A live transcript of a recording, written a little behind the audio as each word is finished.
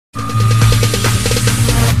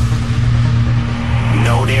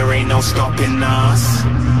no stopping us.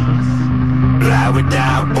 Fly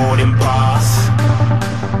without boarding pass.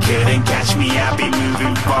 Couldn't catch me, I be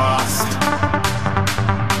moving fast.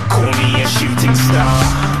 Call me a shooting star.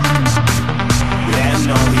 Let 'em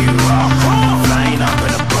know who you are. Flying up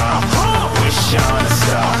in a bar. Wish on a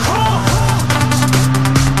star.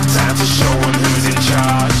 Time to show 'em who's in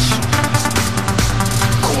charge.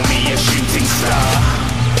 Call me a shooting star.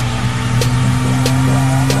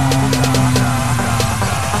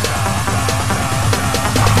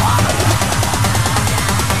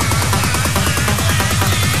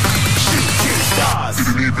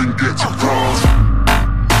 Didn't even get to cross.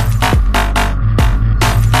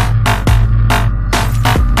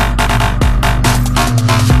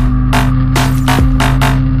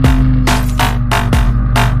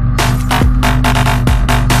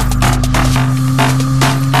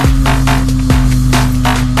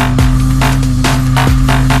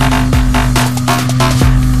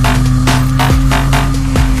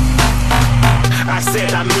 I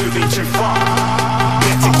said I'm moving too far.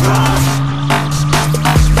 Get to cross.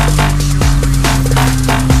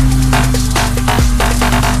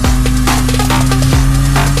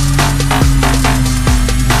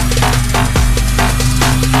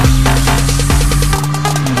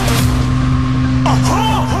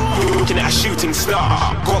 Shooting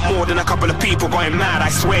star. Got more than a couple of people going mad, I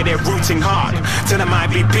swear they're rooting hard. Tell them I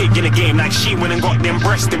be big in the game like she went and got them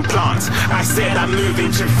breast implants. I said I'm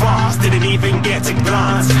moving too fast, didn't even get to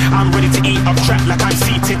glance. I'm ready to eat up track like I'm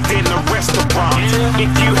seated in a restaurant.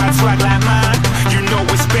 If you had swag like mine, you know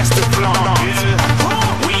it's best to flaunt.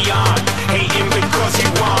 We aren't hating because you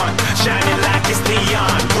aren't shining like it's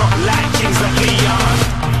neon, rock like kings like Leon.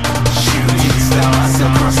 Shooting stars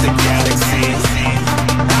across the galaxy.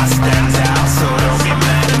 I stand out, so don't be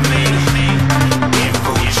mad at me.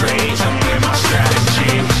 Infiltrate, I'm with my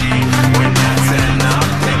strategy. When I turn up,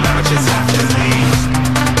 then I just have to leave.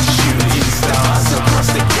 Shooting stars across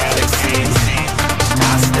the galaxy.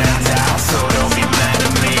 I stand out, so don't be mad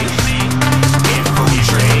at me.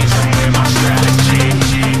 Infiltrate, I'm with my strategy.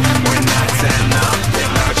 When I turn up,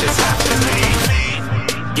 then I just have to leave.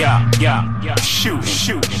 Yeah, shoot,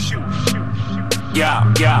 shoot. Yeah,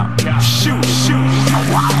 shoot, shoot.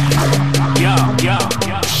 Yeah,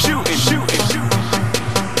 shooting, shooting.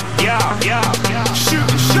 Yeah,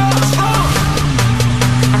 shooting shots.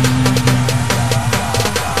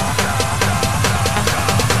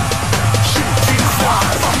 Shooting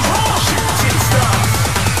stars, shooting stars,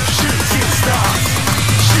 shooting stars,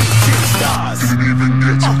 shooting stars. Didn't even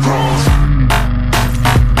get to cross.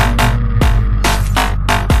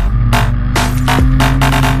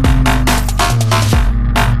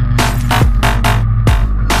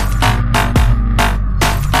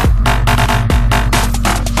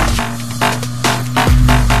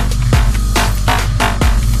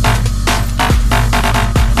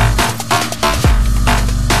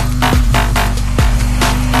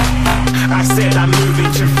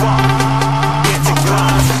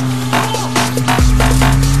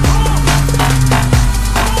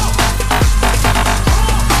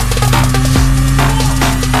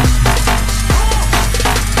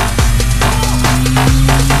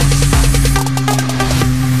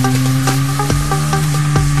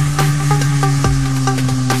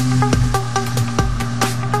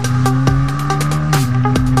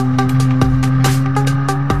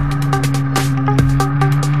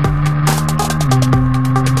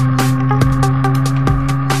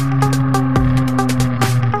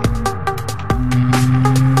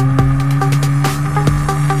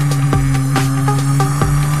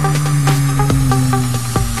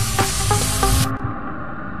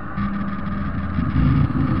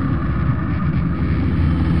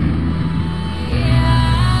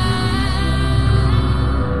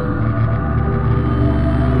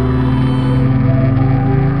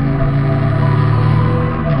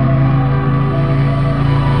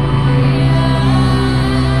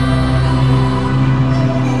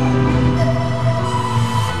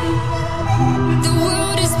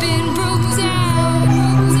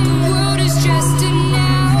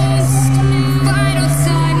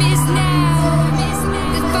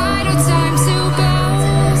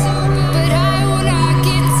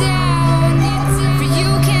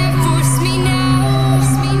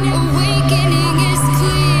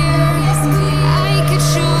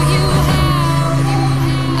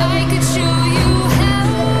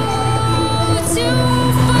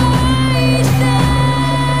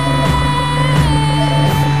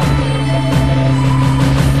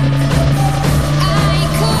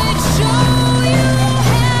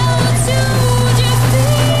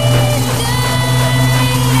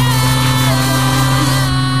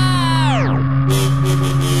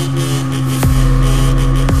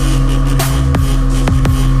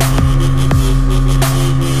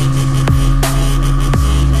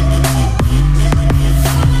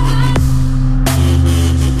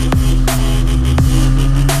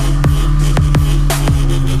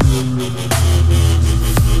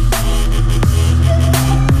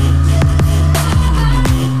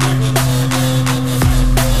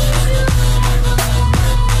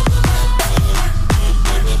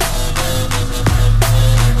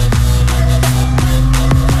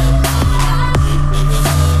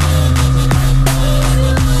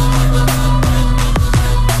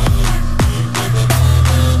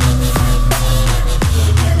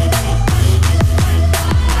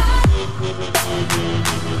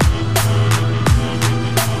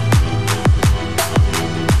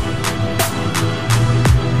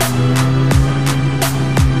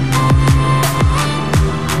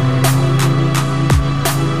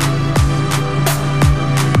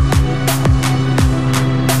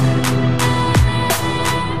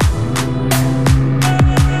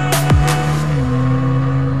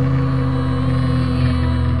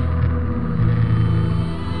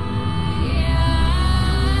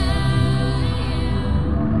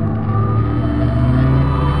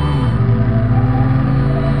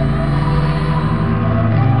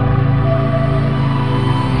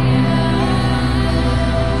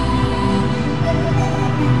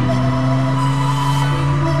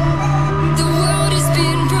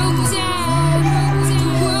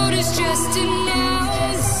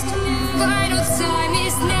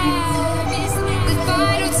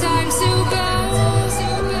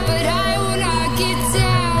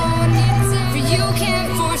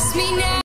 trust me now.